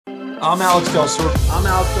I'm Alex Del Soro.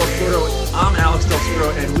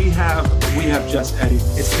 And we have just Eddie.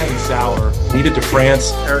 It's Kenny Sauer. Nita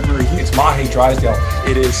DeFrance. Eric Murray. It's Mahe Drysdale.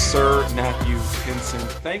 It is Sir Matthew Hinson.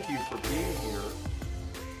 Thank you for being here.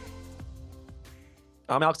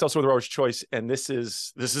 I'm Alex Del Soro, the Rower's Choice, and this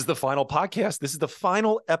is the final podcast. This is the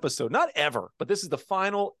final episode, not ever, but this is the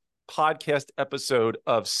final podcast episode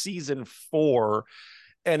of season 4.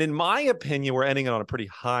 And in my opinion, we're ending it on a pretty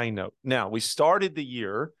high note. Now, we started the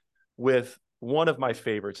year with one of my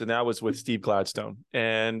favorites, and that was with Steve Gladstone.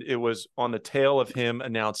 And it was on the tail of him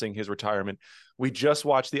announcing his retirement. We just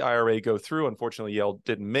watched the IRA go through. Unfortunately, Yale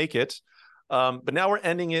didn't make it. But now we're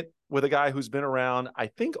ending it with a guy who's been around, I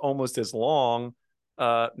think, almost as long,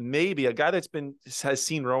 maybe a guy has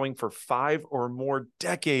seen rowing for 5 or more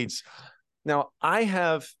decades. Now, I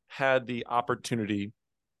have had the opportunity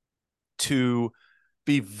to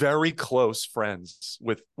be very close friends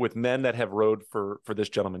with men that have rowed for this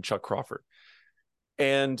gentleman, Chuck Crawford.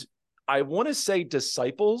 And I want to say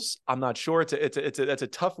disciples. I'm not sure. That's a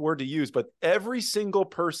tough word to use, but every single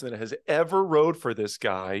person that has ever rowed for this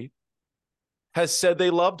guy has said they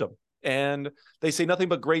loved him. And they say nothing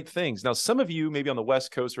but great things. Now, some of you, maybe on the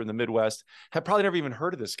West Coast or in the Midwest, have probably never even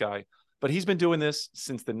heard of this guy, but he's been doing this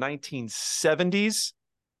since the 1970s.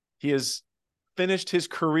 He has finished his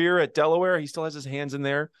career at Delaware. He still has his hands in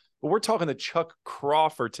there. But we're talking to Chuck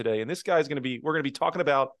Crawford today. And this guy's we're going to be talking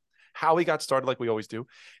about how he got started like we always do.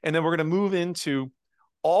 And then we're going to move into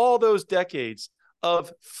all those decades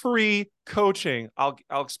of free coaching. I'll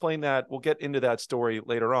explain that. We'll get into that story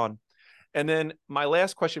later on. And then my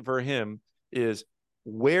last question for him is,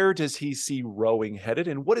 where does he see rowing headed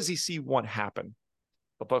and what does he see want happen?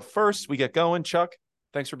 But first, we get going. Chuck,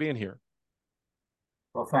 thanks for being here.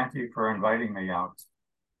 Well, thank you for inviting me, Alex.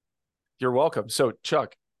 You're welcome. So,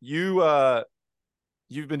 Chuck, you've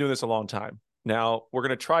been doing this a long time. Now, we're going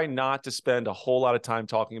to try not to spend a whole lot of time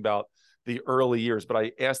talking about the early years, but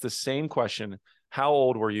I asked the same question. How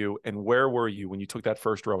old were you and where were you when you took that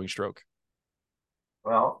first rowing stroke?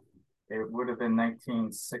 Well, it would have been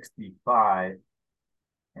 1965,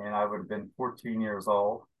 and I would have been 14 years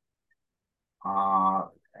old. I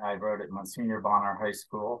rowed at Monsignor Bonner High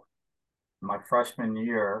School. My freshman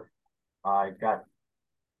year, I got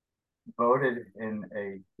voted in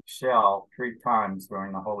a shell 3 times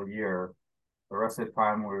during the whole year. The rest of the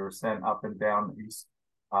time, we were sent up and down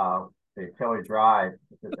the Kelly Drive.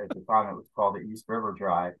 At the time, it was called the East River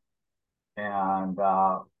Drive. And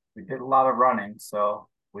we did a lot of running, so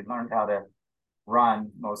we learned how to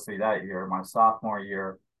run mostly that year. My sophomore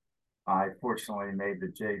year, I fortunately made the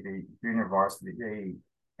JV junior varsity A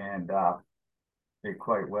and did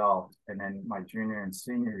quite well. And then my junior and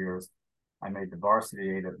senior years, I made the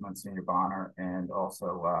varsity 8 at Monsignor Bonner, and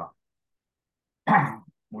also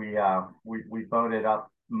we voted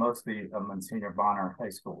up mostly a Monsignor Bonner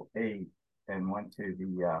High School 8 and went to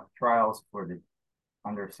the trials for the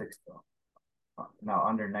under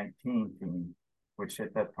 19 team, which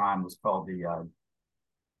at that time was called the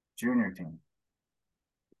junior team.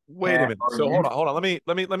 Wait a minute. So hold on.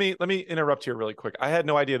 Let me interrupt here really quick. I had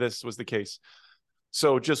no idea this was the case.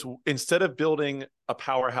 So just instead of building a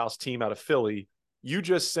powerhouse team out of Philly, you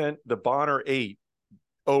just sent the Bonner 8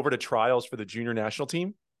 over to trials for the junior national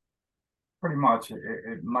team? Pretty much.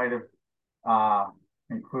 It might have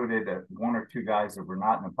included 1 or 2 guys that were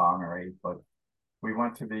not in the Bonner 8, but we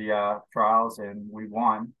went to the trials and we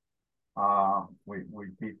won. We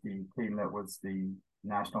beat the team that was the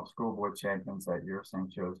National School Board champions that year, St.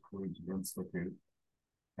 Joe's Collegiate Institute.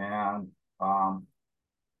 And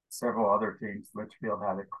several other teams. Litchfield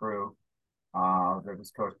had a crew that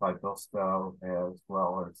was coached by Bill Stowe, as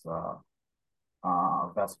well as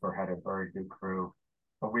Vesper had a very good crew.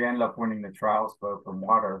 But we ended up winning the trials boat from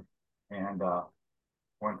water and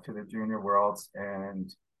went to the Junior Worlds.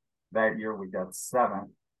 And that year we got 7th.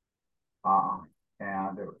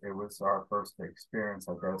 And it was our first experience,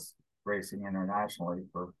 I guess, racing internationally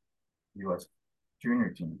for U.S. junior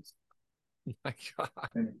teams. My God.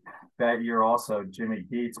 And that year also, Jimmy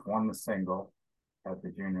Dietz won the single at the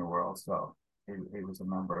Junior World, so he was a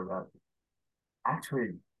member of that.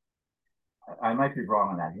 Actually, I might be wrong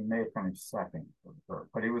on that. He may have finished second,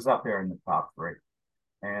 but he was up there in the top 3.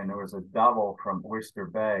 And there was a double from Oyster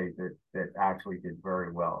Bay that actually did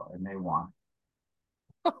very well, and they won.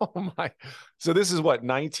 Oh my. So this is what,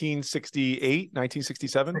 1968,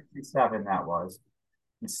 1967? 67 that was.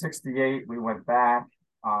 In 68, we went back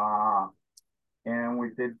and we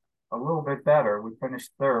did a little bit better. We finished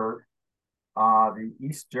 3rd. The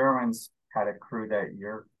East Germans had a crew that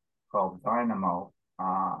year called Dynamo,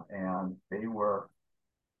 and they were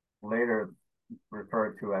later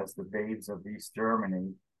referred to as the Babes of East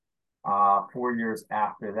Germany. 4 years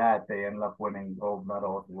after that, they ended up winning gold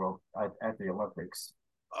medal at the at the Olympics.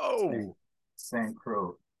 Same, Oh, same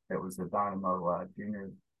crew. It was the Dynamo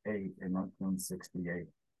Junior 8 in 1968.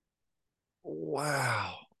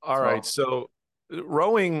 wow. All right. So So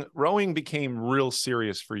rowing became real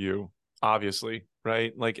serious for you, obviously,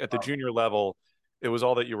 right? Like at the uh, junior level, it was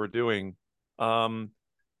all that you were doing. Um,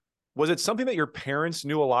 was it something that your parents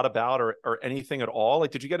knew a lot about or anything at all?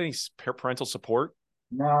 Like, did you get any parental support?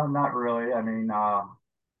 no, not really. I mean,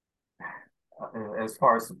 as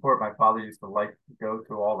far as support, my father used to like to go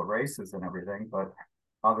to all the races and everything, but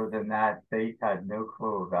other than that, they had no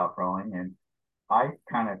clue about rowing. And I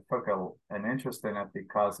kind of took an interest in it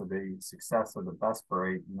because of the success of the best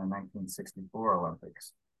parade in the 1964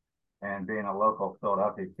 Olympics. And being a local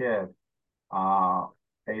Philadelphia kid, uh,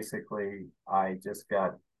 basically, I just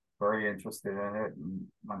got very interested in it. And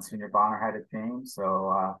Monsignor Bonner had a team,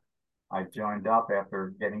 so I joined up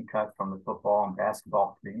after getting cut from the football and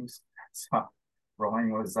basketball teams. So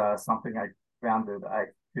rowing was something I found that I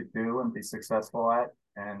could do and be successful at,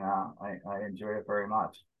 and I enjoy it very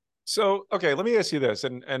much. So, okay, let me ask you this,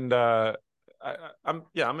 I'm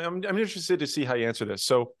interested to see how you answer this.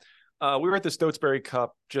 So, we were at the Stotesbury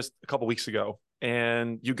Cup just a couple weeks ago,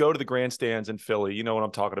 and you go to the grandstands in Philly. You know what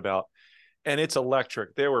I'm talking about, and it's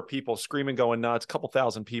electric. There were people screaming, going nuts, a couple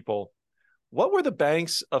thousand people. What were the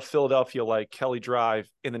banks of Philadelphia like, Kelly Drive,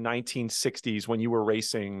 in the 1960s when you were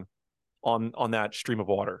racing on that stream of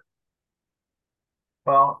water?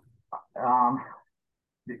 Well, um,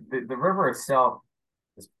 the river itself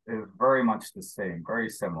is very much the same, very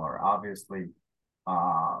similar. Obviously,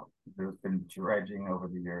 uh, there's been dredging over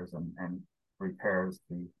the years and repairs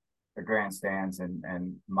the grandstands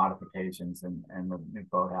and modifications and the new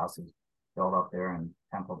boathouses built up there and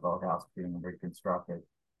Temple Boathouse being reconstructed.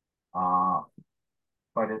 Uh,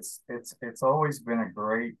 but it's always been a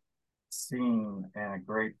great scene and a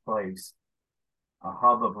great place, a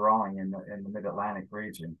hub of rowing in the Mid Atlantic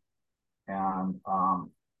region, and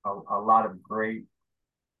a lot of great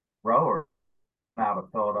rowers out of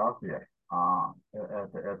Philadelphia.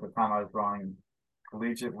 At the time I was rowing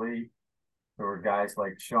collegiately, there were guys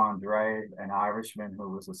like Sean Dray, an Irishman who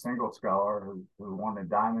was a single sculler who won the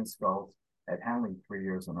Diamond Sculls at Henley 3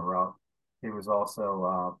 years in a row. He was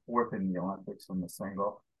also fourth in the Olympics in the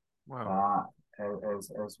single, Wow. uh,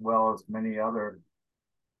 as well as many other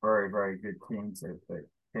very good teams that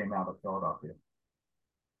came out of Philadelphia.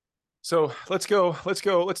 So let's talk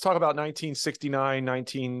about 1969,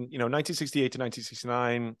 1968 to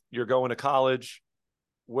 1969. You're going to college.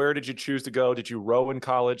 Where did you choose to go? Did you row in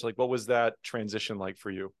college? Like, what was that transition like for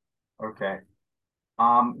you? Okay.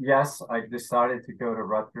 Yes, I decided to go to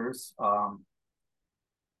Rutgers. I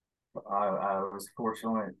was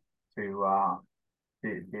fortunate to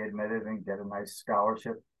be admitted and get a nice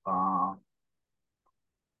scholarship.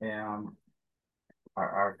 And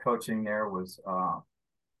our coaching there was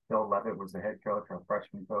Bill Levitt was the head coach. Our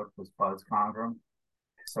freshman coach was Buzz Congram.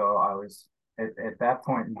 So I was at that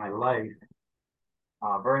point in my life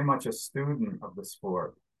very much a student of the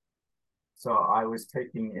sport. So I was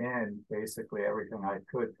taking in basically everything I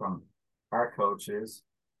could from our coaches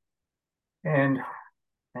and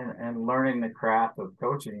and learning the craft of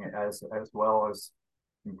coaching as well as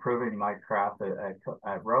improving my craft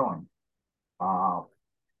at rowing. Uh,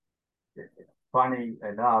 Funny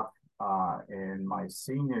enough, in my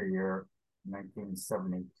senior year,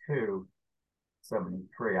 1972,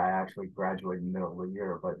 73, I actually graduated in the middle of the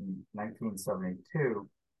year, but in 1972,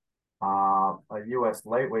 a U.S.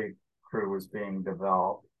 lightweight crew was being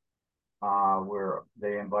developed where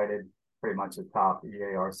they invited pretty much the top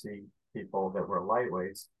EARC people that were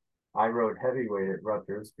lightweights. I rode heavyweight at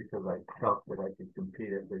Rutgers because I felt that I could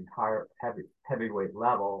compete at the higher heavyweight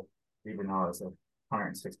level, even though I was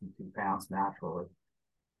 162 pounds naturally.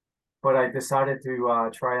 But I decided to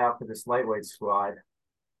try out for this lightweight squad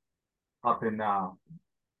up in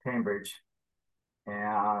Cambridge,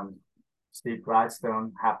 and Steve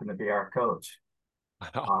Gladstone happened to be our coach. Wow.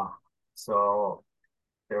 Uh, so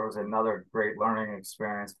there was another great learning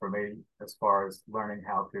experience for me as far as learning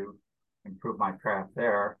how to improve my craft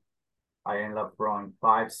there. I ended up rowing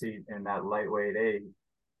 5 seat in that lightweight eight.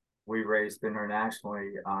 We raced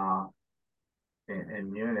internationally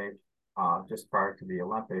in Munich just prior to the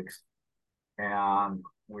Olympics, and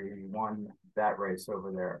we won that race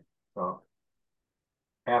over there. So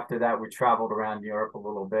after that, we traveled around Europe a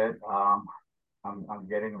little bit. I'm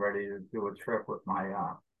getting ready to do a trip with my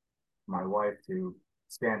wife to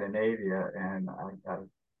Scandinavia, and I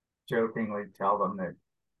jokingly tell them that,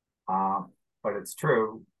 but it's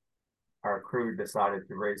true. Our crew decided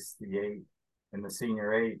to race the eight in the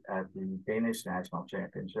senior 8 at the Danish national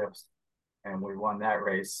championships, and we won that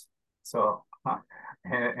race. So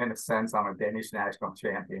in a sense, I'm a Danish national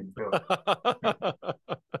champion too.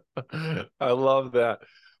 I love that.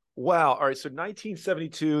 Wow. All right. So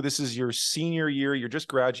 1972, this is your senior year. You just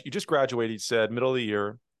graduated, you said, middle of the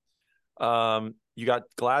year. You got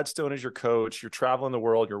Gladstone as your coach. You're traveling the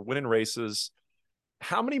world. You're winning races.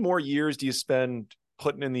 How many more years do you spend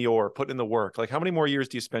putting in the work? Like, how many more years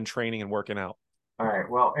do you spend training and working out? All right.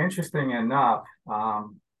 Well, interesting enough,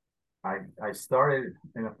 I started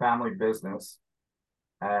in a family business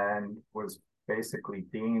and was basically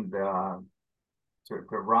deemed to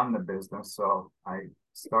run the business. So I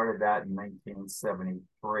started that in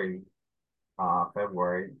 1973,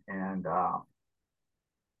 February, and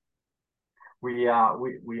we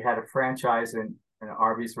had a franchise in an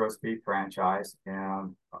Arby's roast beef franchise,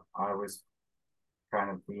 and I was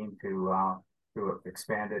kind of deemed to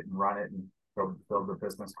expand it and run it and build the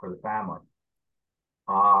business for the family.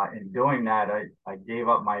 In doing that, I gave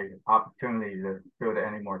up my opportunity to go to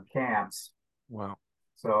any more camps. Wow.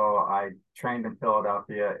 So I trained in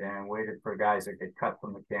Philadelphia and waited for guys that get cut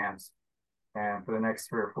from the camps. And for the next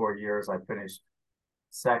 3 or 4 years, I finished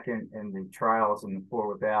second in the trials in the 4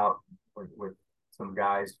 without with some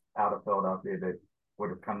guys out of Philadelphia that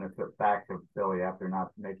would have come back to Philly after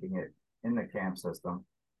not making it in the camp system.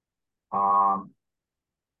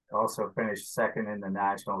 Also finished second in the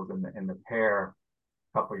nationals in the pair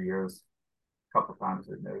couple times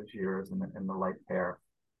in those years in the light pair,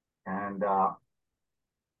 and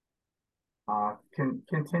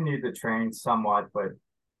continued to train somewhat, but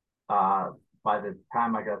by the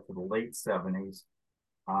time I got to the late 70s,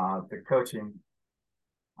 the coaching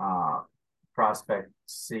prospect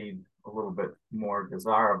seemed a little bit more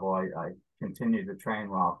desirable. I continued to train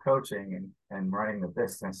while coaching and running the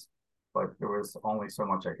business, but there was only so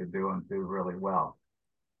much I could do and do really well.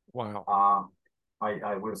 Wow.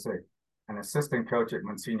 I was an assistant coach at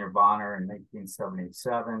Monsignor Bonner in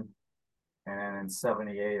 1977, and in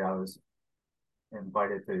 78 I was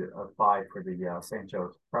invited to apply for the St.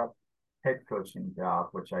 Joe's Prep head coaching job,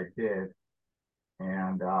 which I did,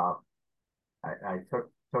 and I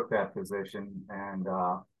took that position, and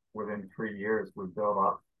within 3 years we built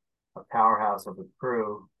up a powerhouse of a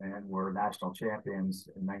crew, and we're national champions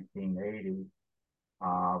in 1980.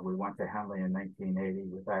 We went to Henley in 1980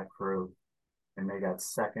 with that crew, and they got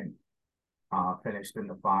second, finished in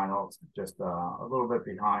the finals, just a little bit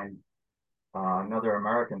behind another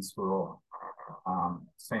American school,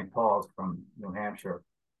 St. Paul's from New Hampshire.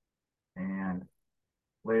 And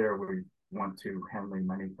later we went to Henley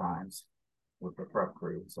many times with the prep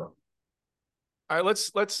crew. So, all right,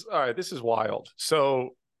 all right, this is wild.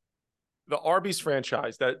 So the Arby's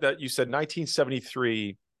franchise that you said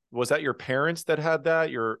 1973, was that your parents that had that?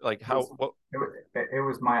 You're like, it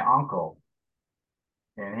was my uncle,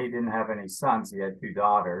 and he didn't have any sons. He had 2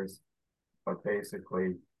 daughters, but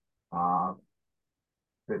basically,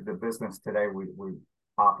 the business today, we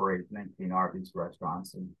operate 19 Arby's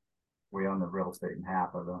restaurants, and we own the real estate in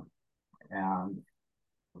half of them. And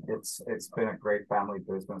it's been a great family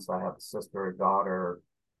business. I have a sister, a daughter.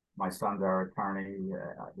 My son's our attorney.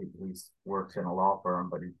 He works in a law firm,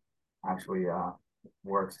 but he actually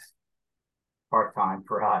works part-time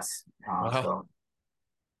for us. wow. So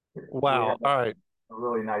Wow. All right. A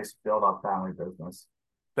really nice build-up family business.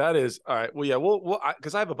 That is all right. Well, yeah,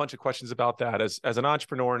 because I have a bunch of questions about that. As an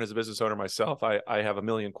entrepreneur and as a business owner myself, I have a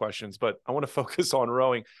million questions, but I want to focus on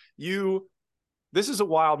rowing. This is a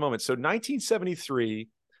wild moment. So 1973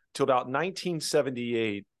 to about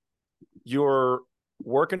 1978, you're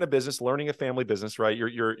working a business, learning a family business, right?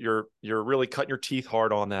 You're really cutting your teeth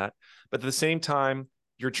hard on that. But at the same time,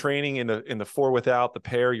 you're training in the 4 without, the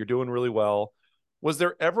pair, you're doing really well. Was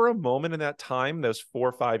there ever a moment in that time, those 4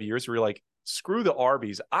 or 5 years, where you're like, screw the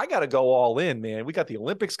Arby's, I got to go all in, man. We got the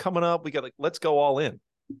Olympics coming up. Let's go all in.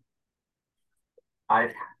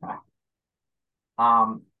 At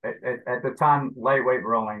the time, lightweight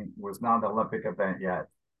rowing was not an Olympic event yet.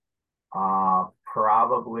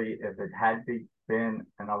 Probably if it had been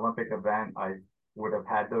an Olympic event, I would have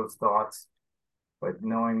had those thoughts. But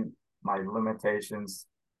knowing my limitations,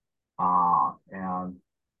 and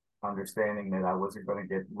understanding that I wasn't going to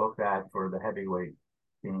get looked at for the heavyweight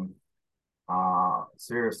team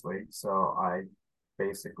seriously, so I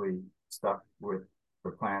basically stuck with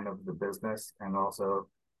the plan of the business and also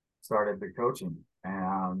started the coaching.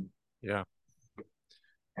 And yeah,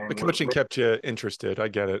 the coaching kept you interested. I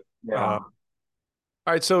get it. Yeah. All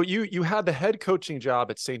right, so you had the head coaching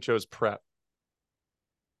job at St. Joe's Prep,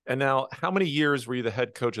 and now how many years were you the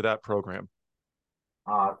head coach of that program?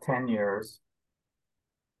 10 years.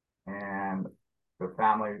 And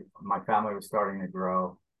my family was starting to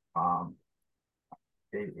grow.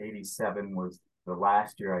 87 was the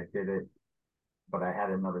last year I did it, but I had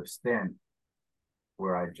another stint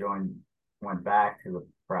where went back to the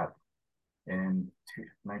prep in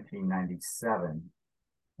 1997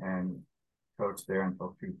 and coached there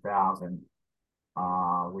until 2000.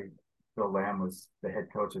 Bill Lamb was the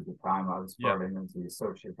head coach at the time. I was starting as the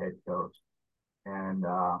associate head coach. And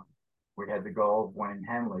we had the goal of winning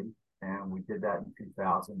Henley, and we did that in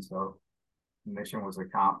 2000. So the mission was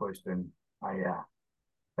accomplished, and I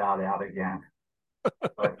bowed out again.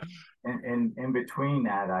 But in between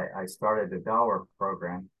that, I started the Delaware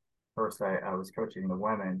program. First, I was coaching the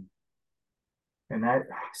women, and that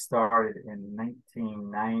started in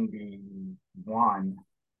 1991.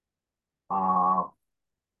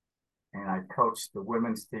 And I coached the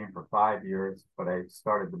women's team for 5 years, but I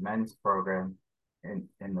started the men's program in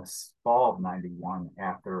the fall of 91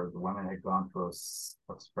 after the women had gone through a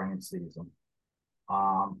spring season.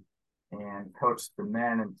 And coached the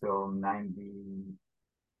men until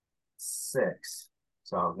 96.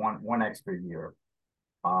 So one extra year.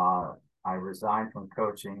 I resigned from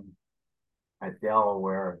coaching at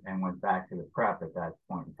Delaware and went back to the prep at that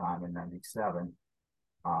point in time in 97.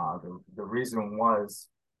 The reason was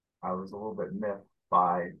I was a little bit miffed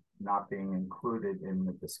by not being included in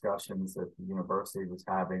the discussions that the university was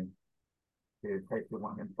having to take the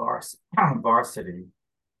women varsity,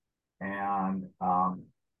 and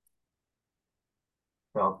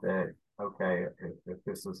felt that, okay, if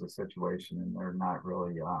this is a situation and they're not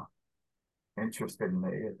really interested in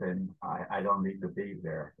me, then I don't need to be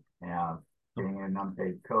there. And being an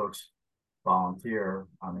unpaid coach, volunteer,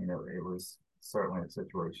 I mean, it was certainly a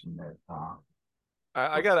situation that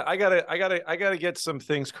I gotta get some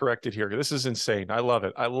things corrected here. This is insane. I love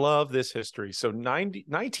it. I love this history. So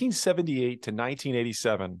 1978 to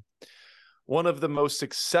 1987, one of the most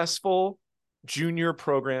successful junior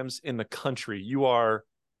programs in the country. You're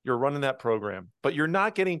running that program, but you're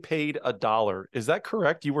not getting paid $1. Is that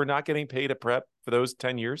correct? You were not getting paid at prep for those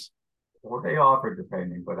 10 years? Well, they offered to pay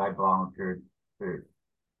me, but I volunteered to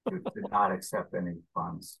not accept any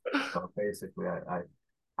funds. So basically,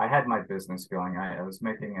 I had my business going. I was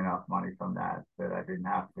making enough money from that I didn't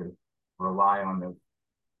have to rely on the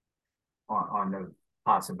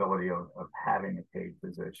possibility of having a paid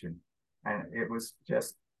position. And it was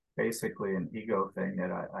just basically an ego thing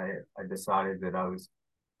that I decided that I was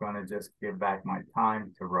going to just give back my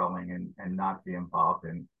time to rowing and not be involved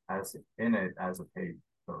in it as a paid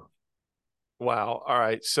coach. Wow. All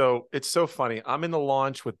right. So it's so funny. I'm in the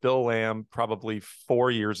launch with Bill Lamb probably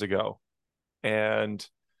 4 years ago. And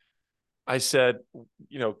I said,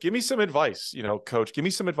 give me some advice, coach, give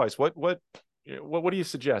me some advice. What do you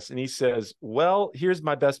suggest? And he says, well, here's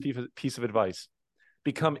my best piece of advice.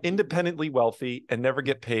 Become independently wealthy and never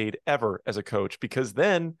get paid ever as a coach, because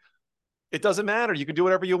then it doesn't matter. You can do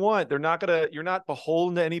whatever you want. You're not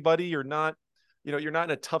beholden to anybody. You're not in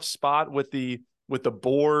a tough spot with the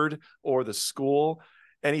board or the school.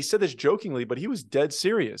 And he said this jokingly, but he was dead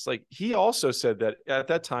serious. Like, he also said that at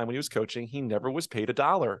that time when he was coaching, he never was paid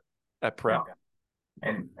 $1 at prep.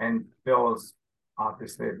 Yeah. And Bill is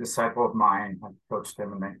obviously a disciple of mine. I coached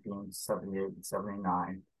him in 1978 and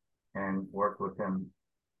 79 and worked with him.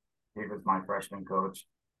 He was my freshman coach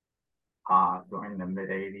during the mid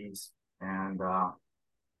 80s. And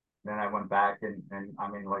then I went back and I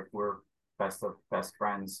mean, like, we're best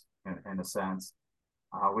friends in a sense.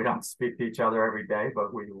 We don't speak to each other every day,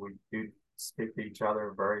 but we do speak to each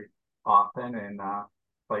other very often and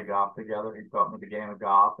play golf together. He taught me the game of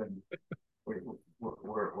golf, and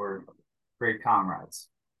we're great comrades.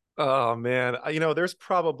 Oh man,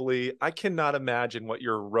 I cannot imagine what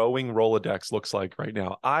your rowing Rolodex looks like right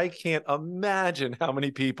now. I can't imagine how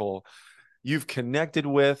many people you've connected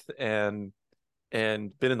with and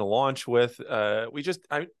been in the launch with.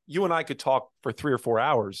 You and I could talk for 3 or 4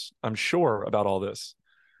 hours, I'm sure, about all this.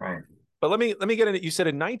 Right. But let me get into it. You said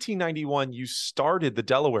in 1991 you started the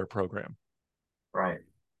Delaware program. Right.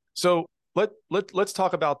 So let's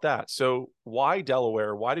talk about that. So why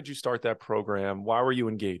Delaware? Why did you start that program? Why were you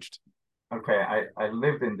engaged? Okay, I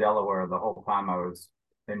lived in Delaware the whole time I was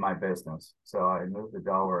in my business. So I moved to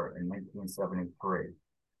Delaware in 1973.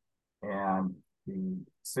 And the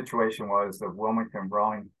situation was the Wilmington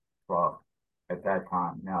Rowing Club at that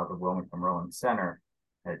time, now the Wilmington Rowing Center,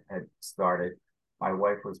 had started. My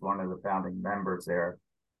wife was one of the founding members there.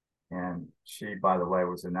 And she, by the way,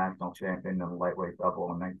 was a national champion in the lightweight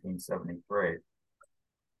double in 1973.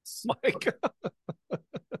 My God.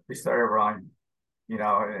 She started rowing,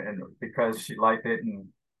 and because she liked it and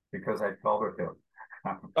because I told her to.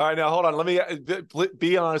 All right, now hold on. Let me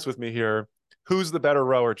be honest with me here. Who's the better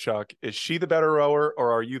rower, Chuck? Is she the better rower,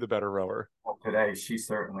 or are you the better rower? Well, today she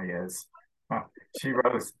certainly is. She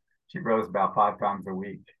rows. She rows about 5 times a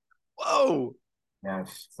week. Whoa. Yeah,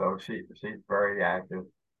 so she's very active,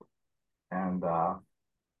 and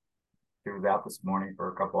she was out this morning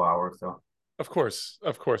for a couple hours. So Of course,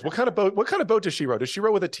 of course. What kind of boat? What kind of boat does she row? Does she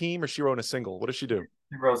row with a team, or she row in a single? What does she do?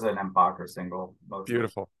 she rows an Embarker single mostly,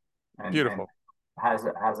 Beautiful, and beautiful. has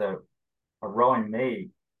a rowing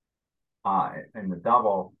mate in the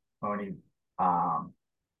double. Tony um,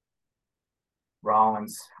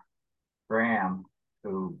 Rollins Graham,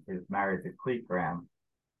 who is married to Cleet Graham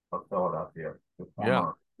of Philadelphia, the Yeah.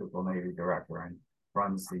 former Civil Navy director, and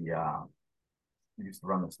runs the used to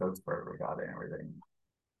run the Stokesburg Regatta and everything.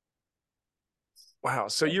 Wow.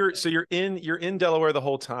 So you're in Delaware the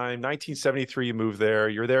whole time. 1973, you moved there.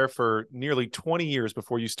 You're there for nearly 20 years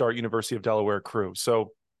before you start University of Delaware crew.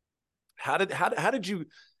 So how did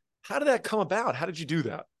that come about? How did you do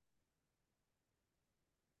that?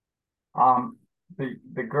 Um,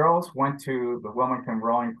 the girls went to the Wilmington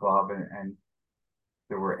Rowing Club, and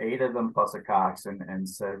there were 8 of them plus a coxswain, and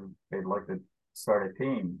said they'd like to start a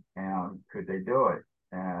team, and could they do it?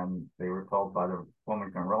 And they were told by the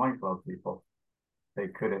Wilmington Rowing Club people they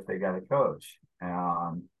could if they got a coach.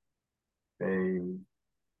 And they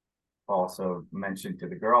also mentioned to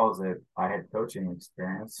the girls that I had coaching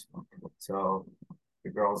experience. So the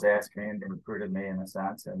girls asked me and recruited me in a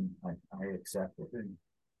sense, and I accepted it. And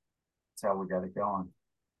that's how we got it going.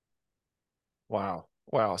 Wow.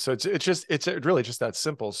 Wow. So it's really just that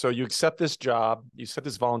simple. So you accept this job, you accept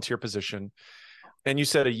this volunteer position, and you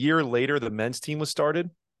said a year later the men's team was started.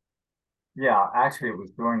 Yeah, actually, it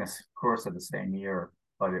was during the course of the same year,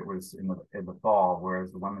 but it was in the fall,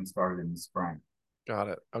 whereas the women started in the spring. Got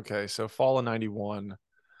it. Okay. So fall of 91.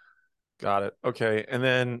 Got it. Okay. And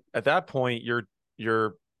then at that point,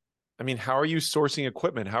 I mean, how are you sourcing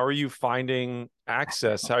equipment? How are you finding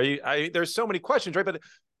access? There's so many questions, right?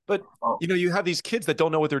 But Oh, you have these kids that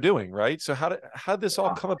don't know what they're doing, right? So how did this all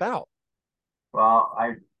yeah. come about? Well,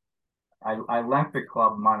 I lent the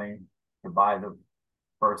club money to buy the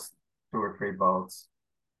first 2 or 3 boats.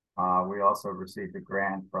 We also received a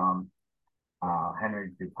grant from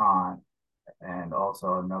Henry DuPont, and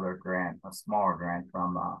also another grant, a smaller grant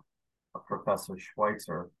from a Professor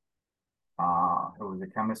Schweitzer, who was a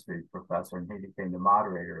chemistry professor, and he became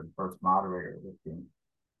the first moderator of the team.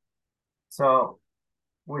 So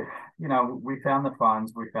we found the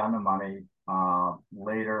funds, we found the money.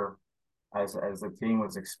 Later, as the team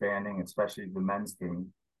was expanding, especially the men's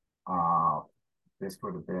team, uh, this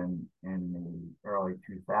would have been in the early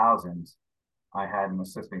 2000s. I had an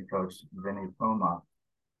assistant coach, Vinny Puma,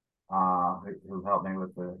 who helped me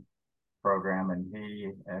with the program, and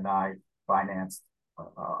he and I financed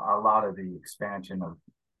a lot of the expansion of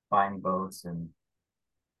buying boats and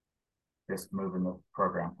just moving the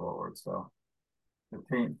program forward. So the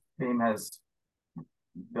team has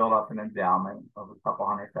built up an endowment of a couple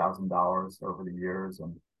 $100,000 over the years,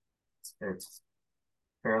 and it's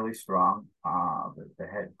fairly strong.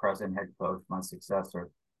 The present head coach, my successor,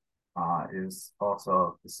 is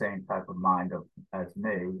also the same type of mind as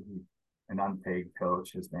me. He's an unpaid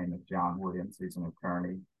coach. His name is John Williams. He's an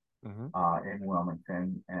attorney Mm-hmm. in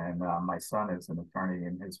Wilmington, and my son is an attorney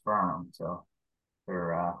in his firm. So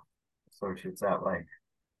they're associates that way.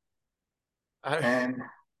 And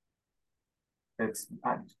it's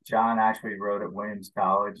John actually wrote at Williams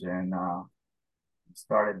College, and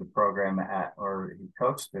started the program or he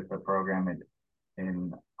coached at the program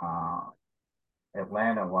in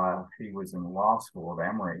Atlanta while he was in law school at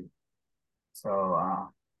Emory.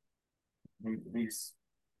 So he's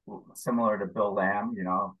similar to Bill Lamb,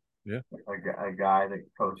 Yeah. a guy that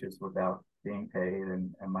coaches without being paid,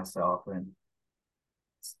 and myself, and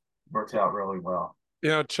it works out really well.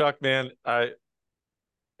 Chuck, man,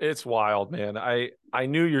 it's wild, man. I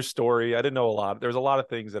knew your story. I didn't know a lot. There's a lot of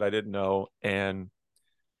things that I didn't know, and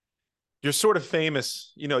you're sort of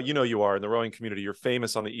famous. You are in the rowing community. You're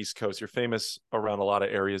famous on the East Coast. You're famous around a lot of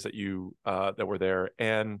areas that were there,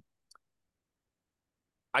 and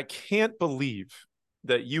I can't believe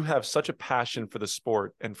that you have such a passion for the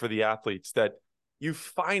sport and for the athletes that you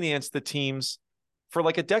financed the teams for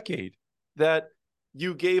like a decade, that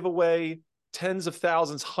you gave away tens of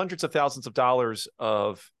thousands, hundreds of thousands of dollars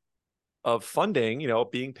of funding,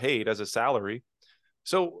 being paid as a salary.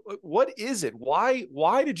 So what is it? Why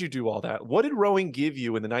did you do all that? What did rowing give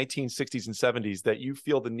you in the 1960s and 70s that you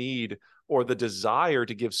feel the need or the desire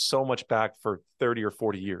to give so much back for 30 or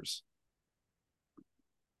 40 years?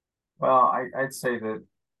 Well, I'd say that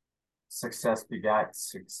success begat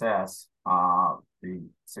success. the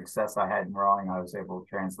success I had in rowing, I was able to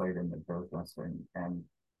translate into business, and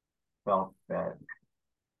felt that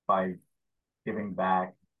by giving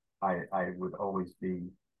back, I would always be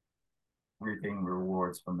reaping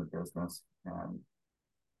rewards from the business. And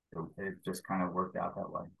it just kind of worked out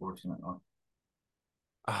that way, fortunately.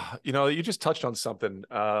 You just touched on something.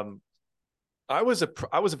 I was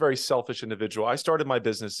a very selfish individual. I started my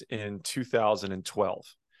business in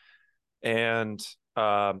 2012, and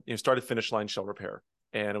started Finish Line Shell Repair,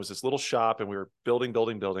 and it was this little shop, and we were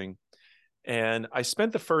building, and I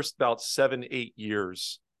spent the first about 7-8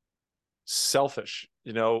 years selfish,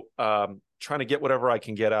 trying to get whatever I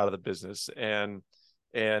can get out of the business, and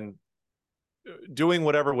doing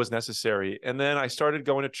whatever was necessary. And then I started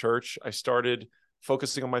going to church. I started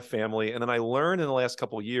focusing on my family, and then I learned in the last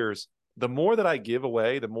couple of years, the more that I give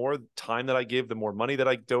away, the more time that I give, the more money that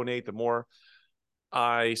I donate, the more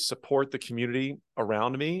I support the community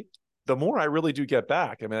around me, the more I really do get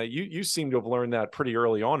back. I mean, you seem to have learned that pretty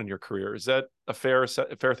early on in your career. Is that a fair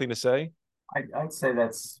thing to say? I'd say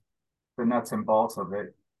that's the nuts and bolts of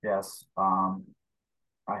it. Yes. I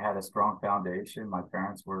had a strong foundation. My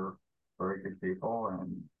parents were very good people,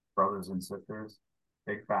 and brothers and sisters,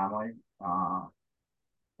 big family.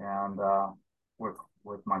 And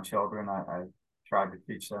with my children, I tried to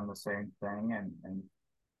teach them the same thing, and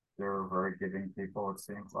they're very giving people, it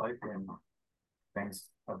seems like, and things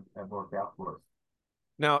have worked out for us.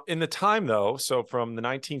 Now, in the time though, so from the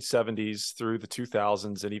 1970s through the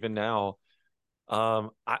 2000s, and even now,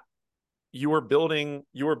 you were building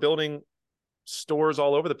stores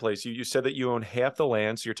all over the place. You said that you own half the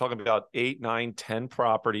land, so you're talking about 8, 9, 10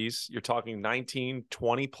 properties. You're talking 19,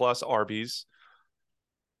 20 plus Arby's,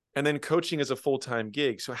 and then coaching as a full-time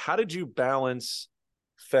gig. So how did you balance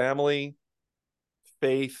family,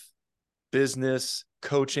 faith, business,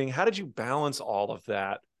 coaching? How did you balance all of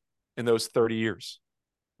that in those 30 years?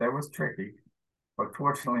 That was tricky, but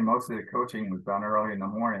fortunately, most of the coaching was done early in the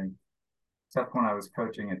morning, except when I was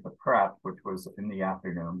coaching at the prep, which was in the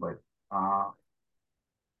afternoon. But I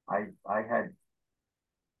had,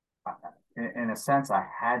 in a sense, I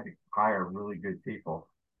had to hire really good people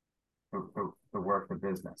to work the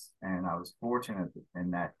business, and I was fortunate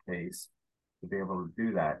in that case to be able to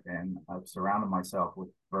do that. And I've surrounded myself with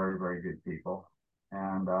very, very good people,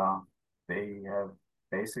 and they have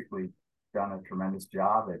basically done a tremendous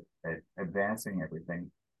job at advancing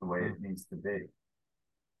everything the way it needs to be.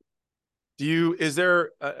 You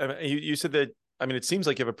said that, I mean, it seems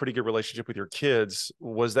like you have a pretty good relationship with your kids.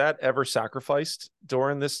 Was that ever sacrificed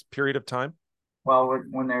during this period of time? Well,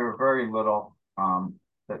 when they were very little,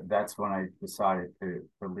 that's when I decided to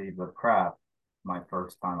leave the prep my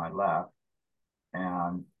first time I left.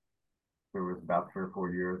 And there was about 3 or 4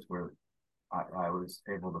 years where I was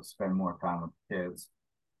able to spend more time with kids.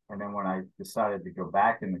 And then when I decided to go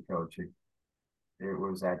back into coaching, it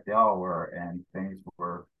was at Delaware, and things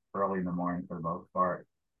were early in the morning for the most part.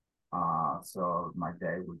 So my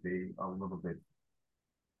day would be a little bit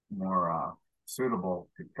more suitable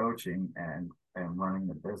to coaching and running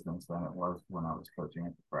the business than it was when I was coaching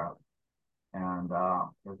at the prep. And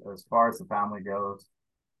as far as the family goes,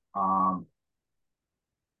 I'm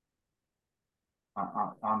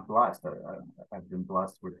blessed. I've been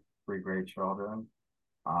blessed with 3 great children.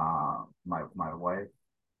 My wife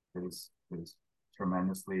is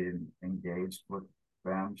tremendously engaged with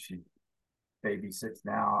them. She babysits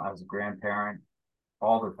now as a grandparent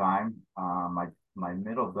all the time. My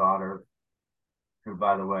middle daughter, who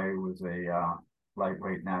by the way was a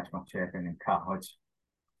lightweight national champion in college,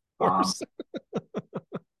 Of course.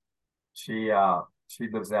 she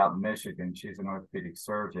lives out in Michigan. She's an orthopedic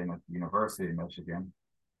surgeon at the University of Michigan.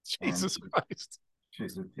 Jesus Christ.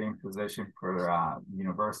 She's a team physician for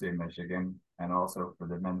University of Michigan, and also for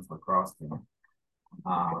the men's lacrosse team.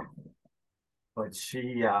 But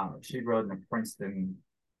she rode in the Princeton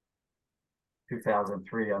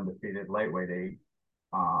 2003 undefeated lightweight 8,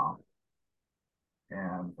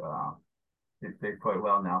 and did quite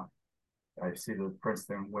well. Now I see the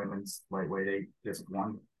Princeton women's lightweight 8 just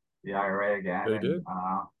won the IRA again. They did.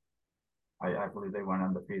 I believe they went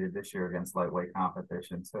undefeated this year against lightweight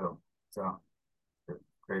competition too. So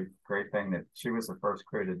great thing that she was the first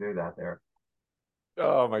crew to do that there.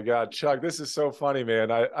 Oh my God, Chuck, this is so funny, man.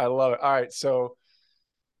 I love it. All right. So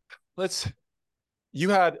you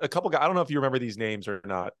had a couple guys. I don't know if you remember these names or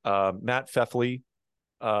not. Matt Feffley,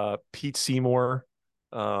 Pete Seymour,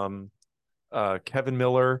 Kevin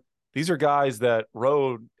Miller. These are guys that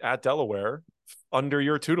rode at Delaware under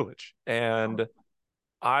your tutelage. And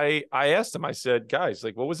I asked them, I said, guys,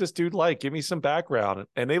 like, what was this dude like? Give me some background.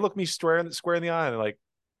 And they looked me square in the eye and like,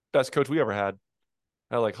 best coach we ever had.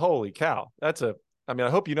 I'm like, holy cow, that's a I mean, I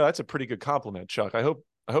hope you know that's a pretty good compliment, Chuck. I hope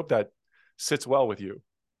that sits well with you.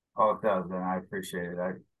 Oh, it does, and I appreciate it.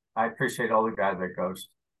 I appreciate all the guys that coached.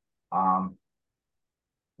 Um,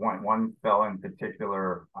 one fellow in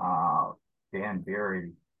particular, Dan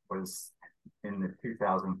Beery, was in the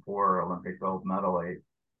 2004 Olympic gold medalist,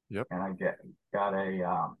 Yep. and I got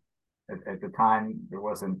a at the time there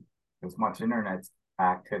wasn't as much internet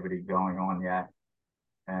activity going on yet,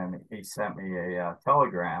 and he sent me a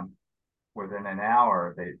telegram. Within an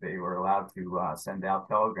hour, they were allowed to send out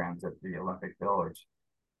telegrams at the Olympic Village,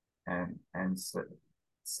 and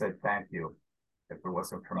said thank you. If it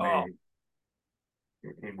wasn't for Oh, me,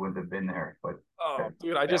 he wouldn't have been there. But oh,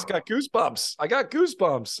 dude, I just was, got goosebumps. I got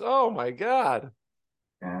goosebumps. Oh my God.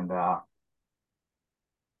 and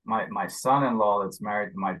my son-in-law that's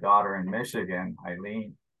married to my daughter in Michigan,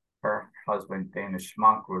 Eileen, her husband Dana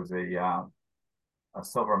Schmunk was a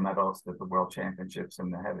silver medalist at the World Championships in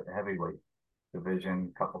the heavyweight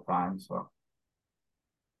division a couple times. So,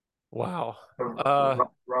 Wow.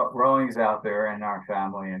 rowing's out there in our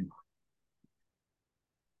family, and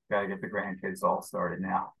got to get the grandkids all started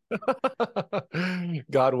now.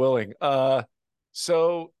 God willing.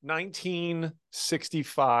 So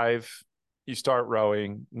 1965, you start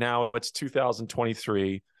rowing. Now it's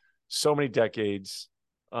 2023. So many decades.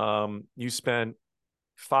 You spent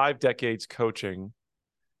 5 decades coaching.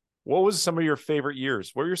 What was some of your favorite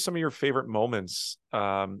years? What were some of your favorite moments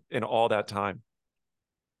in all that time?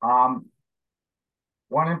 Um,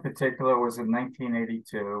 One in particular was in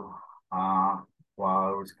 1982. While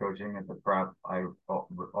I was coaching at the prep, I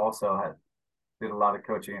also did a lot of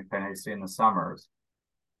coaching at Penn State in the summers,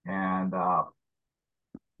 and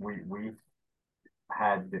we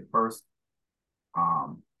had the first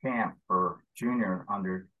camp for junior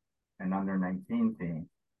under 19 team,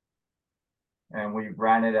 and we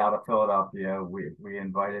ran it out of Philadelphia. We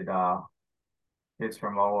invited kids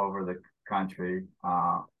from all over the country.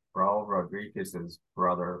 Raul Rodriguez's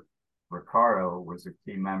brother Ricardo was a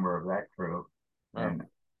key member of that crew, Wow. and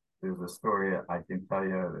there's a story I can tell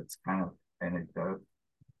you that's kind of anecdotally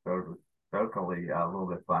a little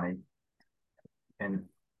bit funny. And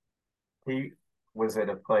he was at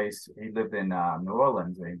a place. He lived in New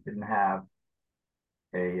Orleans, and he didn't have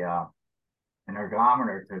an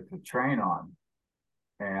ergometer to train on.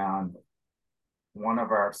 And one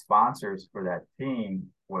of our sponsors for that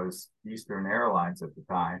team was Eastern Airlines at the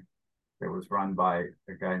time. It was run by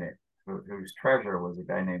a guy whose treasurer was a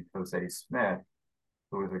guy named Jose Smith,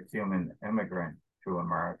 who was a Cuban immigrant to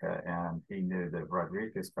America, and he knew the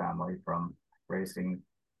Rodriguez family from racing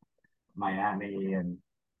Miami and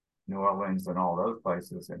New Orleans and all those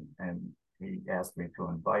places, and he asked me to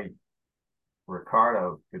invite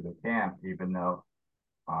Ricardo to the camp, even though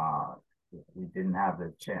we didn't have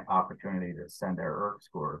the opportunity to send our ERG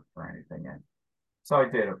score or anything in. So I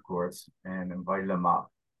did, of course, and invited him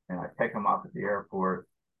up. And I pick him up at the airport,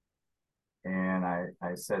 and I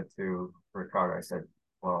said to Ricardo, I said,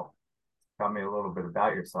 well, tell me a little bit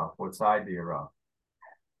about yourself. What side do you row?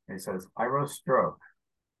 And he says, I row stroke.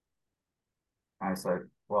 And I said,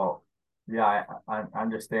 well, yeah, I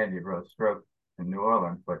understand you row stroke in New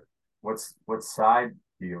Orleans, but what side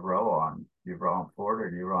do you row on? Do you row on port or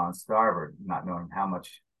do you row on starboard? Not knowing how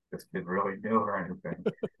much this kid really knew or anything.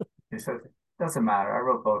 He said, doesn't matter. I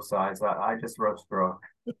row both sides. I just row stroke.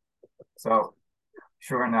 So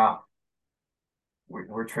sure enough,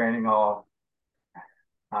 we're training all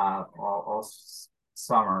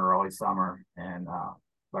summer, early summer, and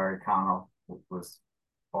Larry Connell was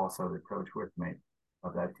also the coach with me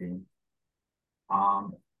of that team.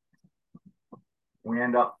 We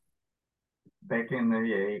end up making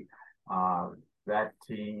the 8. That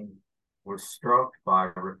team was stroked by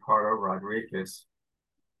Ricardo Rodriguez,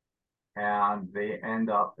 and they end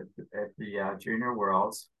up at the Junior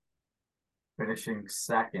Worlds, finishing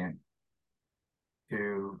second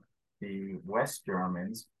to the West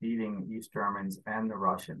Germans, beating East Germans and the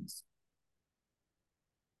Russians.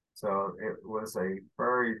 So it was a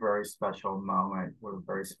very, very special moment with a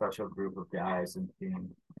very special group of guys and team.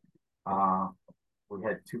 We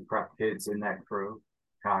had 2 prep kids in that crew,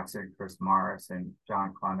 Cox and Chris Morris and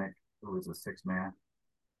John Clemick, who was a 6-man.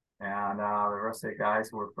 And the rest of the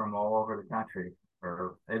guys were from all over the country,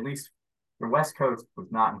 or at least the West Coast was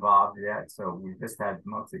not involved yet. So we just had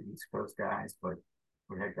mostly East Coast guys, but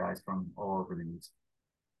we had guys from all over the East.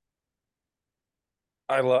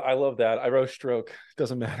 I love that. I row stroke.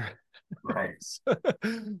 Doesn't matter. Right.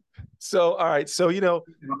 So, all right. So,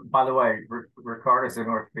 by the way, Ricardo's an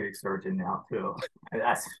orthopedic surgeon now too,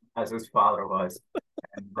 as his father was.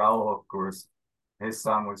 And Raul, of course, his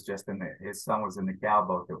son was in the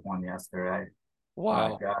cowboat that won yesterday.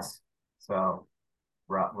 Wow. Gus. So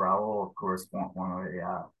Raul, of course, won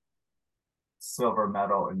a silver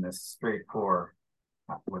medal in the straight core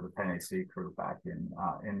with the Penn AC crew back in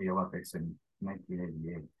the Olympics in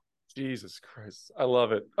 1988. Jesus Christ. I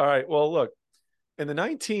love it. All right. Well, look, in the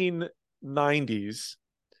 1990s,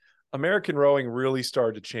 American rowing really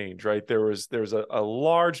started to change, right? There's a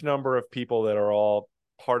large number of people that are all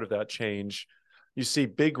part of that change. You see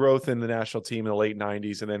big growth in the national team in the late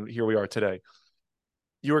 90s, and then here we are today.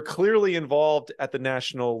 You were clearly involved at the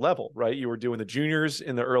national level, right? You were doing the juniors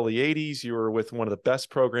in the early 80s. You were with one of the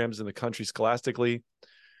best programs in the country scholastically.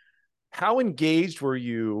 How engaged were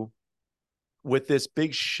you with this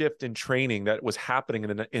big shift in training that was happening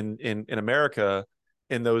in America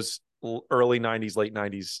in those early 90s, late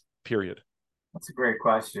 90s period? That's a great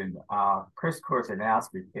question. Chris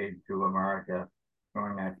Korzeniowski came to America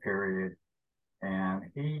during that period, and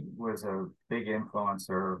he was a big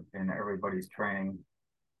influencer in everybody's training,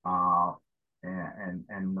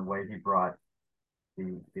 and the way he brought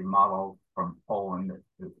the model from Poland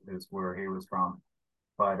is where he was from.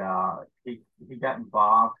 But he got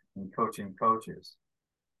involved in coaching coaches,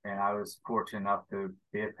 and I was fortunate enough to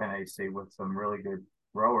be at Penn AC with some really good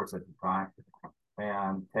rowers at the time.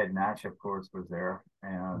 And Ted Nash, of course, was there,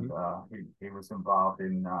 and he was involved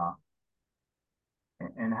in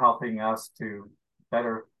helping us to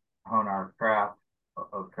better hone our craft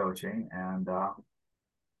of coaching. And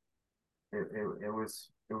it was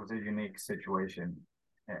a unique situation.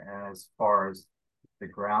 And as far as the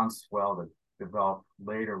groundswell that developed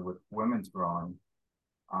later with women's rowing,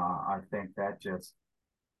 I think that just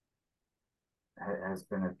has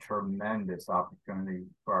been a tremendous opportunity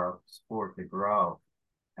for our sport to grow.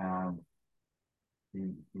 And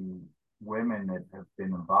the women that have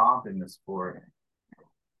been involved in the sport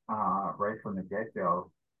right from the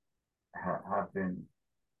get-go have been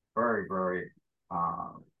very, very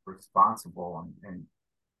responsible in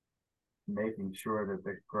making sure that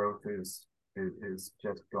the growth is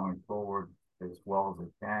just going forward as well as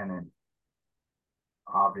it can. And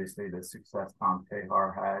obviously the success Tom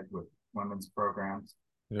Tehar had with women's programs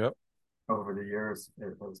over the years,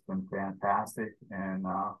 it has been fantastic. And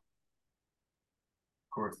of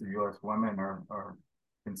course the U.S. women are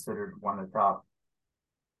considered one of the top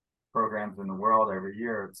programs in the world every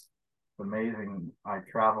year. It's amazing. I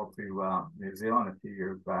traveled to New Zealand a few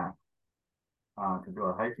years back to do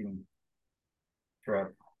a hiking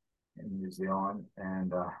trip in New Zealand,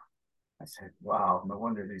 and I said, wow, no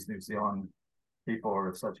wonder these New Zealand people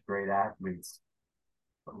are such great athletes.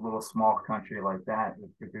 A little small country like that,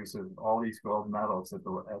 it produces all these gold medals at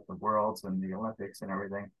the Worlds and the Olympics and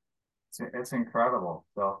everything. It's incredible.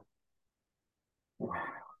 So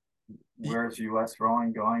where's U.S.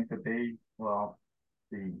 rowing going to be? Well,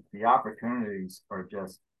 the opportunities are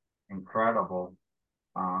just incredible.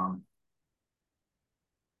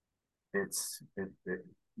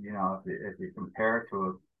 You know, if you compare it to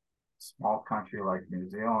a small country like New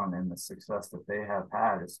Zealand and the success that they have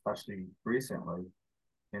had, especially recently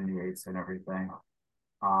in the eights and everything,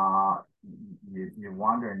 you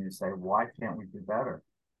wonder and you say, why can't we do better?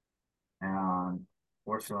 And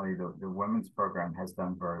fortunately, the women's program has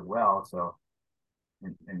done very well. So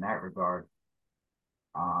in that regard,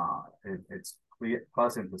 it's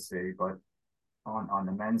pleasant to see. But on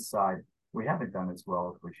the men's side, we haven't done as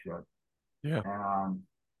well as we should. Yeah. And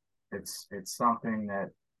it's something that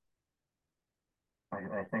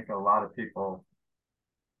I think a lot of people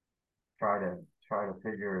try to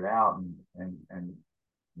figure it out and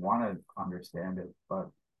want to understand it, but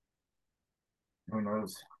who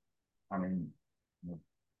knows? I mean,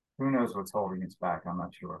 who knows what's holding us back? I'm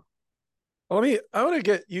not sure. Well, I want to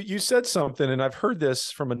get you. You said something, and I've heard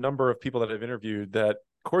this from a number of people that I've interviewed, that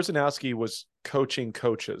Korzeniowski was coaching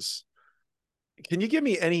coaches. Can you give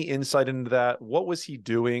me any insight into that? What was he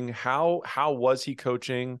doing? How was he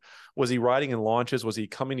coaching? Was he riding in launches? Was he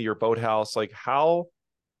coming to your boathouse? Like, how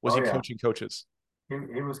was he coaching coaches?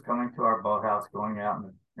 He was coming to our boathouse, going out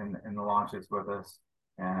in the launches with us,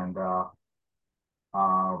 and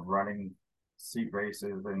running seat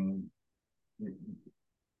races, and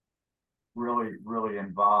really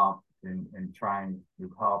involved in trying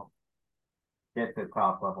to help get the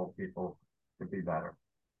top level people to be better.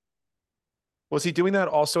 Was he doing that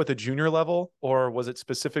also at the junior level, or was it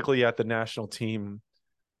specifically at the national team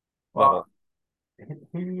level?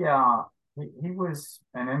 He was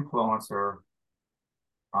an influencer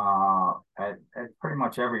at pretty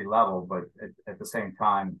much every level, but at the same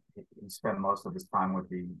time, he spent most of his time with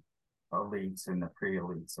the elites and the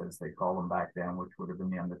pre-elites, as they call them back then, which would have been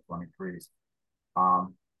the under 23s.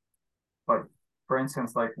 But for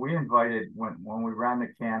instance, like we invited when we ran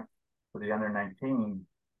the camp for the under 19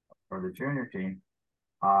 or the junior team,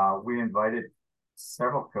 we invited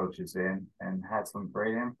several coaches in and had some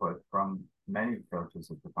great input from many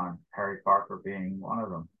coaches at the time, Harry Parker being one of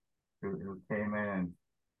them, who came in and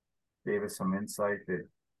gave us some insight that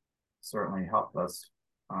certainly helped us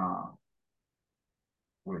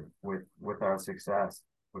with our success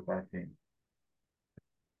with that team.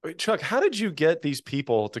 Wait, Chuck, how did you get these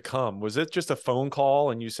people to come? Was it just a phone call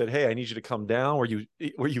and you said, "Hey, I need you to come down"? Were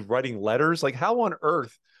you writing letters? Like, how on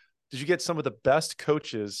earth did you get some of the best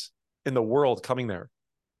coaches in the world coming there?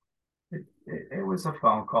 It was a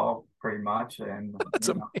phone call pretty much, and That's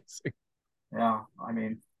amazing. yeah, I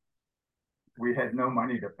mean, we had no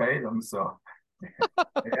money to pay them, so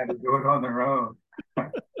they had to do it on their own.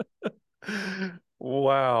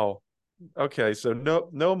 Wow. Okay, so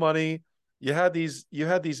no money. You had these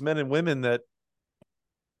men and women that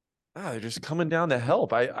they're just coming down to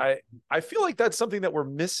help. I feel like that's something that we're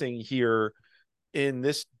missing here in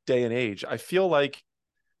this day and age. I feel like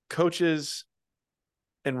coaches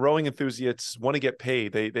and rowing enthusiasts want to get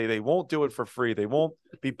paid. They won't do it for free. They won't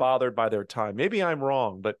be bothered by their time. Maybe I'm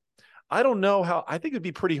wrong, but I don't know how. I think it'd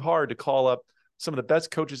be pretty hard to call up some of the best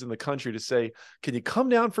coaches in the country to say, "Can you come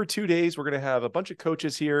down for 2 days? We're going to have a bunch of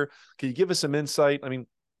coaches here. Can you give us some insight?" I mean,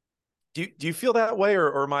 do you feel that way,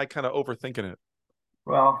 or am I kind of overthinking it?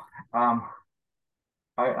 Well,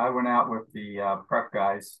 I went out with the prep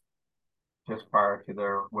guys just prior to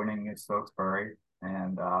their winning at Stokesbury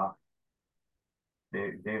and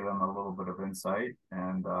gave them a little bit of insight.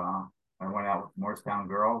 And I went out with Morristown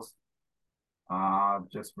girls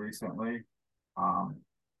just recently.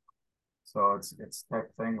 So it's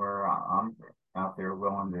that thing where I'm out there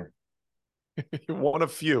willing to. one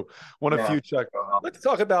of few, one of Yeah. few, Chuck. Let's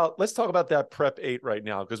talk about that Prep 8 right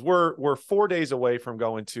now, because we're 4 days away from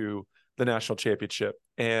going to the national championship,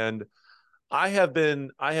 and I have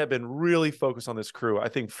been really focused on this crew. I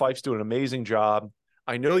think Fife's doing an amazing job.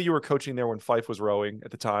 I know you were coaching there when Fife was rowing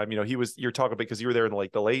at the time. You know, you're talking because you were there in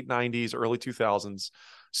like the late 90s, early 2000s.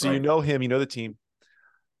 So you Right. know him, you know the team.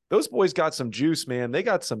 Those boys got some juice, man. They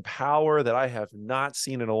got some power that I have not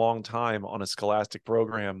seen in a long time on a scholastic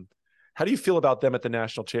program. How do you feel about them at the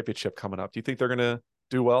national championship coming up? Do you think they're going to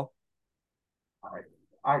do well?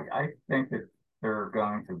 I think that they're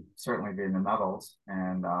going to certainly be in the medals,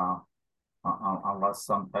 and unless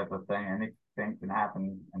some type of thing, anything can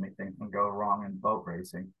happen, anything can go wrong in boat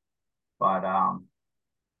racing. But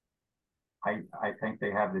I think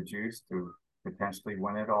they have the juice to potentially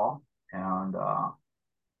win it all, and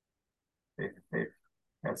they've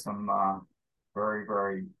had some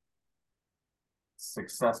very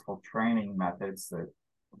successful training methods that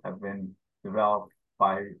have been developed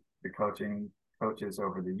by the coaches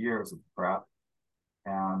over the years of the prep,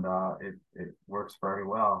 and it works very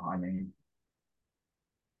well. I mean,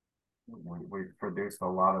 we've produced a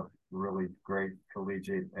lot of really great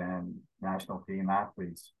collegiate and national team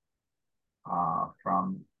athletes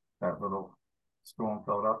from that little school in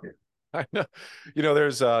Philadelphia. I know. You know,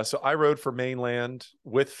 there's so I rode for Mainland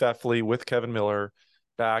with Feffley, with Kevin Miller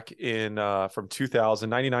back in from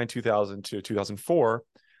 2000, 2000 to 2004.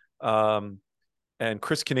 And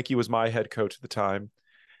Chris Kinnicky was my head coach at the time.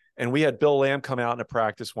 And we had Bill Lamb come out in a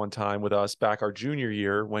practice one time with us back our junior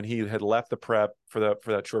year when he had left the prep for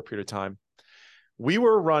that short period of time. We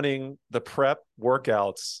were running the prep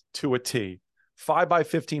workouts to a T.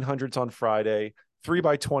 5x1500s on Friday,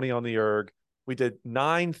 3x20 on the erg. We did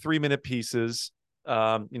 9 3-minute pieces.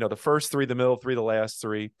 The first 3, the middle 3, the last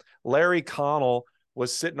 3. Larry Connell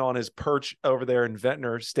was sitting on his perch over there in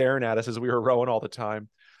Ventnor, staring at us as we were rowing all the time.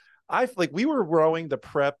 We were rowing the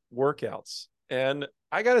prep workouts, and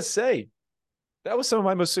I gotta say, that was some of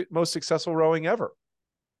my most successful rowing ever.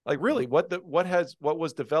 Like, really, what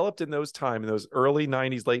was developed in those time, in those early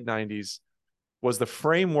 90s, late 90s, was the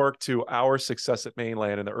framework to our success at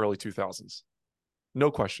Mainland in the early 2000s.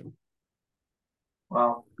 No question.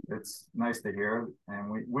 Well, it's nice to hear, and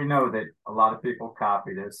we know that a lot of people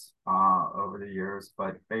copy this over the years,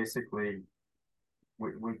 but basically,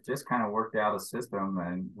 we just kind of worked out a system,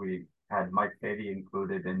 and we had Mike Beatty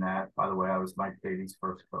included in that. By the way, I was Mike Beatty's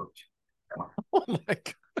first coach. Oh my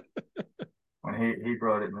God. When he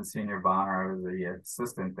rode at Monsignor Bonner, I was the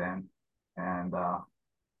assistant then, and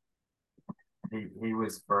he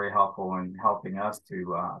was very helpful in helping us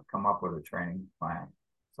to come up with a training plan.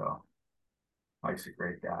 So Mike's a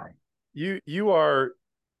great guy. You are,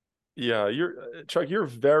 yeah, you're Chuck. You're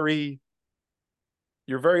very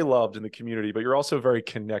loved in the community, but you're also very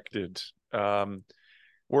connected.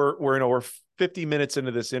 We're 50 minutes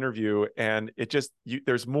into this interview, and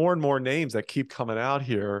there's more and more names that keep coming out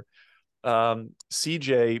here.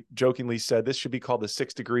 CJ jokingly said this should be called the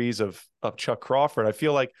 6 degrees of Chuck Crawford. I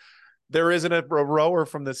feel like there isn't a rower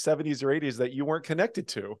from the 70s or 80s that you weren't connected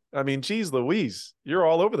to. I mean, geez, Louise, you're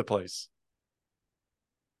all over the place.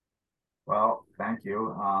 Well, thank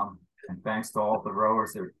you. And thanks to all the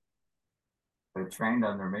rowers that trained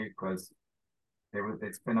under me, because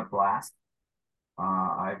it's been a blast.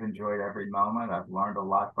 I've enjoyed every moment. I've learned a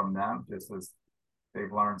lot from them, just as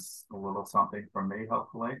they've learned a little something from me,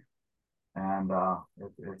 hopefully. And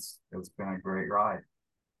it's been a great ride.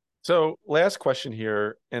 So last question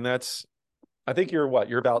here, and that's, I think you're what?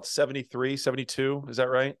 You're about 73, 72. Is that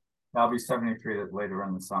right? I'll be 73 later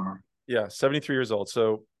in the summer. Yeah, 73 years old.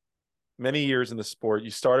 So many years in the sport.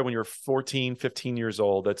 You started when you were 14, 15 years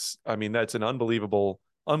old. That's an unbelievably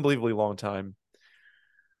long time.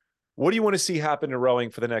 What do you want to see happen in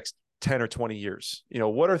rowing for the next 10 or 20 years?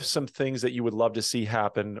 What are some things that you would love to see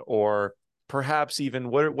happen, or perhaps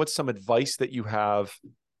even what's some advice that you have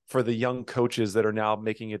for the young coaches that are now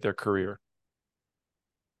making it their career?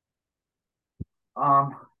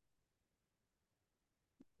 The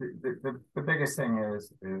biggest thing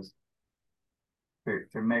is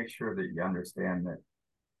to make sure that you understand that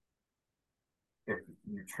if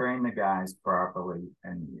you train the guys properly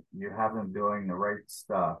and you have them doing the right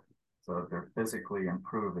stuff so that they're physically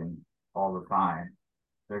improving all the time,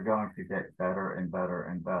 they're going to get better and better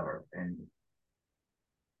and better. And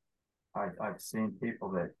I've seen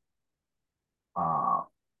people that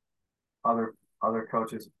other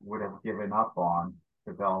coaches would have given up on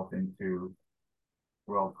develop into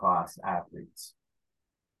world-class athletes.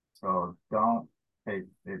 So don't take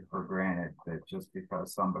it for granted that just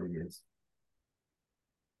because somebody is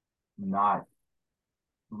not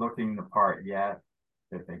looking the part yet,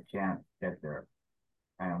 that they can't get there.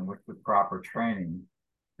 And with the proper training,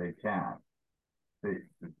 they can. The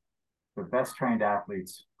best trained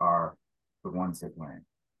athletes are the ones that win.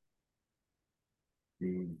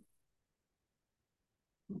 The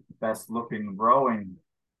best looking rowing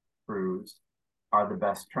crews are the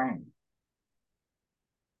best trained.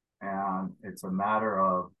 And it's a matter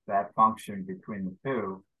of that function between the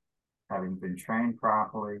two, having been trained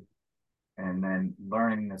properly, and then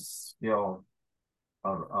learning the skill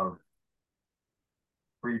of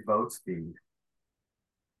free boat speed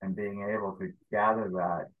and being able to gather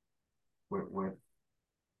that with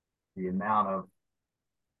the amount of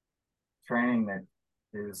training that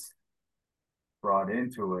is brought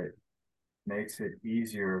into it, makes it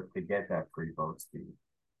easier to get that free boat speed.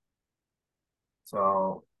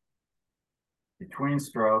 So between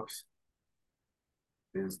strokes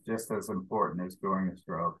is just as important as during a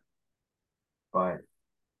stroke, but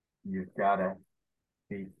you've got to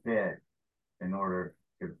be fit in order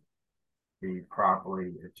to be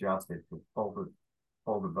properly adjusted to pull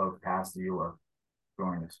the boat past the oar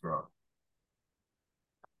during a stroke.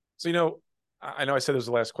 So, I know I said this was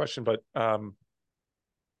the last question, but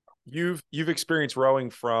you've experienced rowing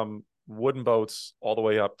from wooden boats all the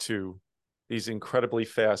way up to these incredibly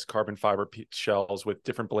fast carbon fiber shells with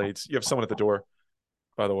different blades. You have someone at the door,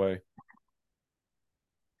 by the way.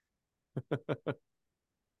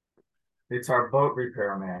 It's our boat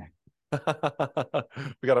repair man.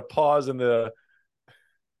 We got to pause in the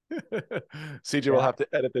CJ will have to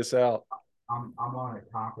edit this out. I'm on a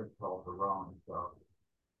conference call for rowing, so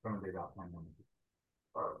it's going to be about 10 minutes.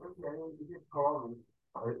 Okay, you just call me.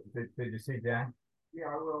 Did you see Dan? Yeah,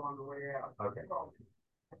 I will on the way out. Okay.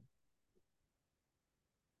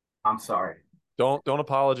 I'm sorry. Don't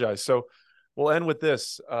apologize. So we'll end with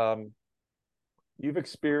this. You've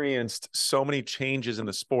experienced so many changes in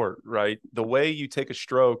the sport, right? The way you take a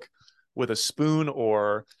stroke with a spoon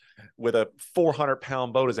or with a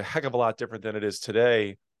 400-pound boat is a heck of a lot different than it is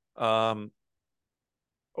today. How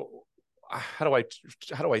do I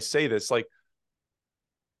say this? Like,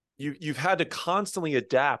 you've had to constantly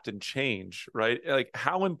adapt and change, right? Like,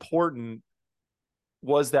 how important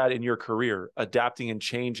was that in your career, adapting and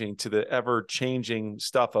changing to the ever-changing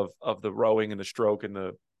stuff of the rowing and the stroke and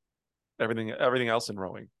the everything else in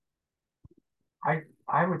rowing?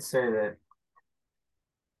 I would say that,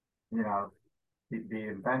 the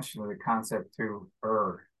invention of the concept to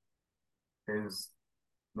erg is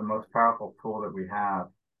the most powerful tool that we have,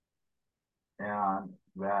 and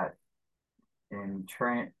that in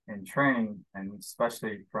training, and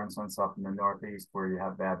especially, for instance, up in the Northeast where you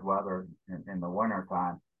have bad weather in the winter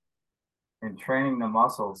time, in training the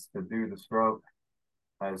muscles to do the stroke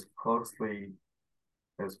as closely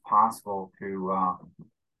as possible to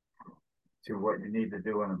what you need to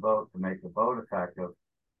do in a boat to make the boat effective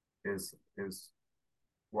is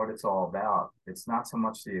what it's all about. It's not so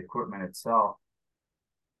much the equipment itself,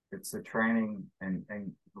 it's the training and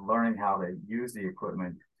learning how to use the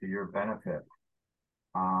equipment to your benefit.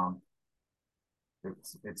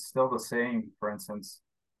 it's still the same, for instance,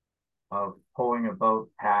 of pulling a boat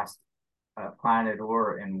past a planted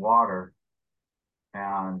oar in water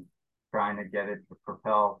and trying to get it to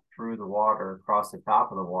propel through the water across the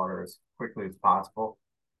top of the water as quickly as possible.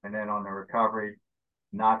 And then on the recovery,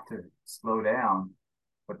 not to slow down,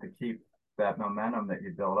 but to keep that momentum that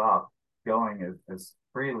you build up going as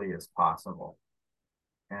freely as possible.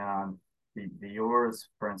 And the oars,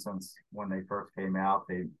 for instance, when they first came out,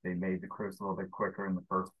 they made the cruise a little bit quicker in the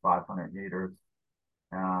first 500 meters.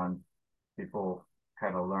 And people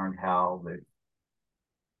kind of learned how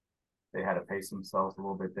they had to pace themselves a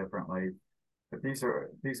little bit differently. But these are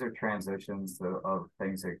transitions of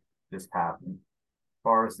things that just happen. As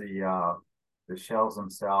far as the shells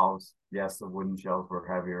themselves, yes, the wooden shells were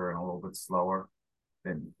heavier and a little bit slower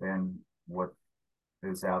than what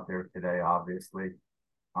is out there today, obviously.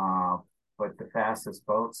 But the fastest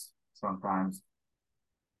boats sometimes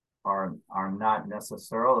are not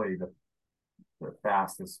necessarily the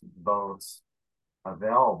fastest boats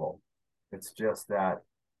available. It's just that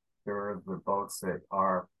they're the boats that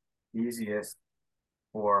are easiest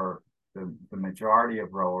for the majority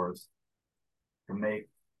of rowers to make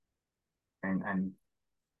and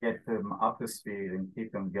get them up to speed and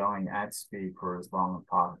keep them going at speed for as long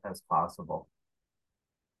as possible.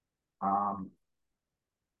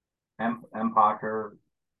 Empacher,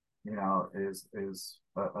 is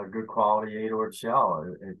a good quality 8-oared shell.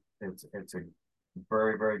 It's a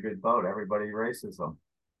very, very good boat. Everybody races them,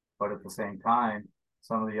 but at the same time,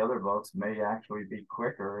 some of the other boats may actually be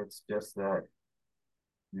quicker. It's just that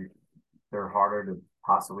they're harder to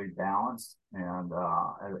possibly balance, and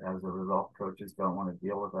as a result, coaches don't want to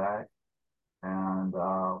deal with that, and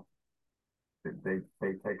they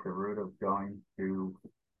take the route of going to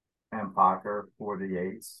Empacher for the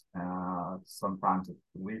 8s. Sometimes it's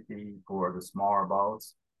leaky for the smaller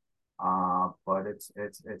boats, but it's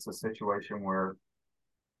a situation where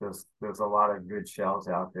there's a lot of good shells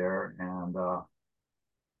out there, and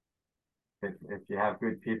if you have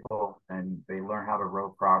good people and they learn how to row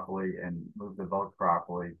properly and move the boat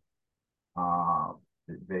properly,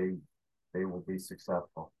 they will be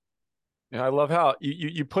successful. Yeah, I love how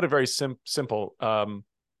you put it very simple.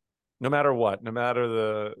 No matter what, no matter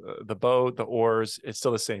the boat, the oars, it's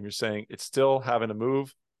still the same. You're saying it's still having to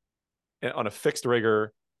move on a fixed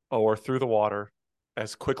rigger or through the water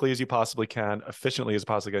as quickly as you possibly can, efficiently as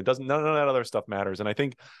possibly can. It doesn't, none of that other stuff matters. And I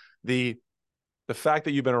think the fact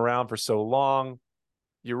that you've been around for so long,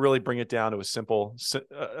 you really bring it down to a simple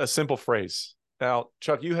phrase. Now,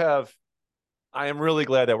 Chuck, I am really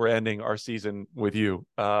glad that we're ending our season with you.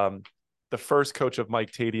 The first coach of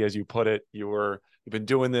Mike Tatey, as you put it, you've been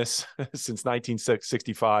doing this since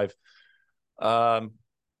 1965. I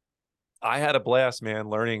had a blast, man,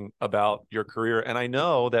 learning about your career. And I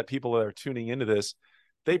know that people that are tuning into this,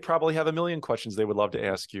 they probably have a million questions they would love to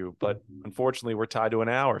ask you, but unfortunately we're tied to an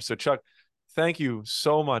hour. So Chuck, thank you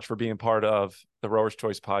so much for being part of the Rower's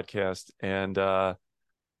Choice podcast. And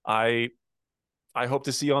I hope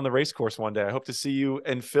to see you on the race course one day. I hope to see you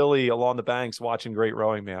in Philly along the banks watching great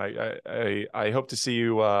rowing, man. I hope to see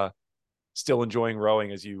you still enjoying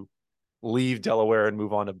rowing as you leave Delaware and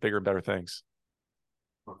move on to bigger and better things.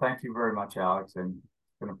 Well, thank you very much, Alex. And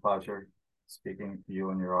it's been a pleasure speaking to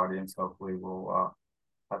you and your audience. Hopefully we'll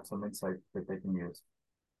have some insight that they can use.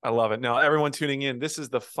 I love it. Now, everyone tuning in, this is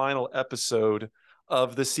the final episode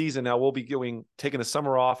of the season. Now we'll be taking the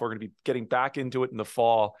summer off. We're going to be getting back into it in the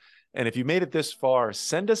fall. And if you made it this far,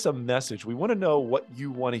 send us a message. We want to know what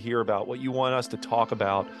you want to hear about, what you want us to talk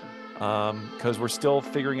about, because we're still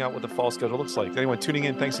figuring out what the fall schedule looks like. Anyone tuning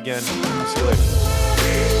in, thanks again. See you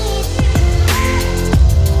later.